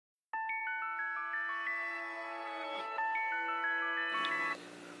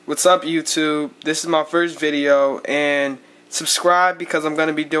What's up, YouTube? This is my first video, and subscribe because I'm going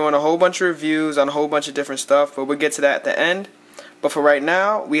to be doing a whole bunch of reviews on a whole bunch of different stuff, but we'll get to that at the end. But for right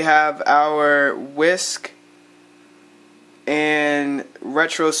now, we have our Wesc and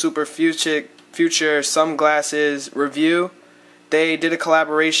RetroSuperFuture sunglasses review. They did a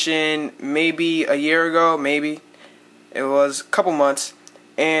collaboration maybe a year ago, maybe. It was a couple months.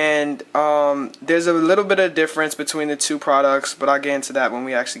 And there's a little bit of difference between the two products, but I'll get into that when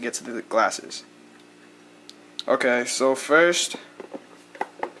we actually get to the glasses. Okay, so first,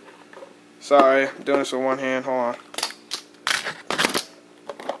 sorry, I'm doing this with one hand, hold on.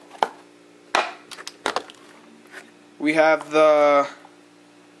 We have the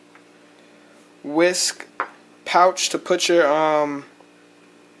Wesc pouch to put your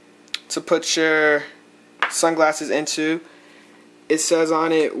sunglasses into. It says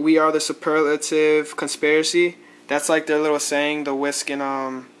on it, "We are the superlative conspiracy." That's like their little saying, the Wesc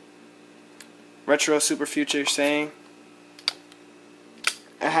and RetroSuperFuture saying.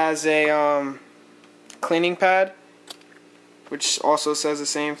 It has a cleaning pad, which also says the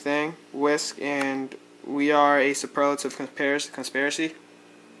same thing, Wesc and we are a superlative conspiracy.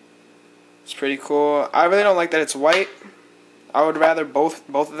 It's pretty cool. I really don't like that it's white. I would rather both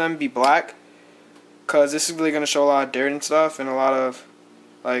of them be black, because this is really going to show a lot of dirt and stuff, and a lot of,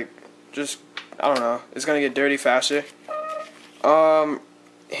 like, just, I don't know, it's going to get dirty faster.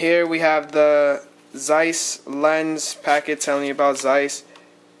 Here we have the Zeiss lens packet telling you about Zeiss.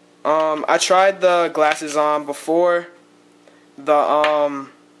 I tried the glasses on before the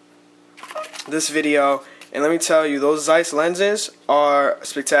this video, and let me tell you, those Zeiss lenses are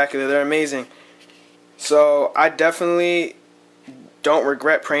spectacular. They're amazing. So I definitely don't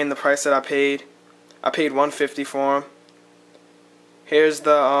regret paying the price that I paid. I paid $150 for them. Here's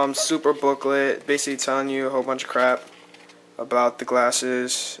the super booklet, basically telling you a whole bunch of crap about the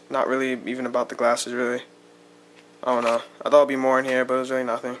glasses. Not really even about the glasses, really. I don't know. I thought it'd be more in here, but it was really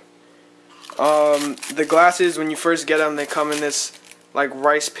nothing. The glasses, when you first get them, they come in this like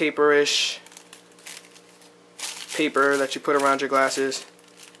rice paperish paper that you put around your glasses.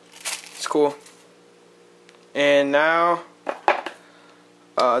 It's cool. And now,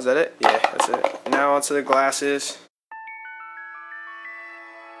 is that it? Yeah, that's it. Now onto the glasses.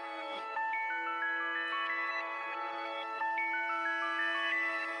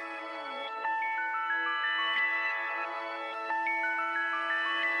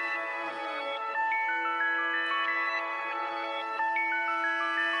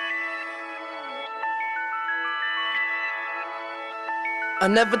 I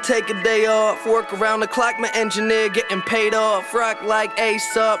never take a day off, work around the clock, my engineer getting paid off. Rock like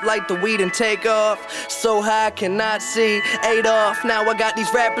Ace up, like the weed and take off. So high I cannot see Adolf. Now I got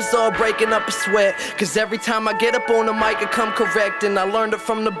these rappers all breaking up a sweat, cause every time I get up on the mic I come correct. And I learned it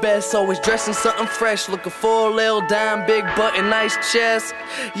from the best, always dressing something fresh. Looking for a little dime, big butt and nice chest.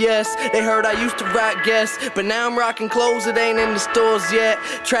 Yes, they heard I used to rock Guess, but now I'm rocking clothes that ain't in the stores yet.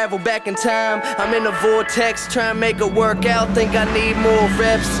 Travel back in time, I'm in a vortex, trying to make it work out, think I need more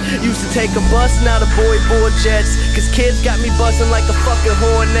reps. Used to take a bus, now the boy board jets, cause kids got me buzzing like a fucking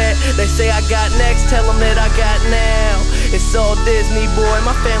hornet. They say I got next, tell them that I got now. It's all Disney, boy,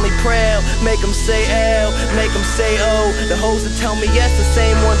 my family proud. Make them say L, make them say O. The hoes that tell me yes, the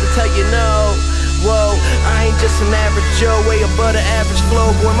same ones that tell you no. Whoa, I ain't just an average Joe, way above the average flow,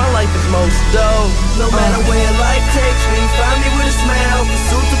 boy, my life is most dope. No matter where life takes me, find me with a smile.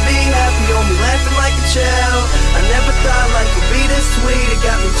 Pursuit to be happy, on me laughing like a child. I never thought life would be this sweet, it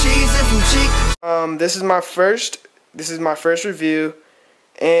got me cheesing from cheek. This is my first review,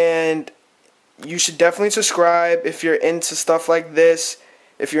 and you should definitely subscribe if you're into stuff like this.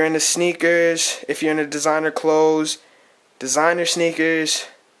 If you're into sneakers, if you're into designer clothes, designer sneakers.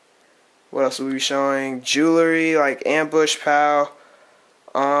 What else will we be showing? Jewelry like Ambush Pal,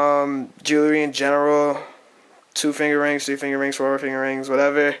 jewelry in general, 2-finger rings, 3-finger rings, 4-finger rings,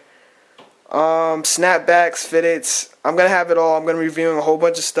 whatever. Snapbacks, fitteds. I'm gonna have it all. I'm gonna be reviewing a whole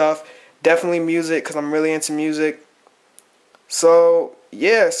bunch of stuff. Definitely music, because I'm really into music. So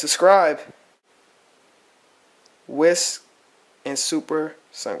yeah, subscribe. Wesc and Super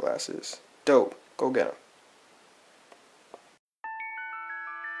sunglasses, dope. Go get them.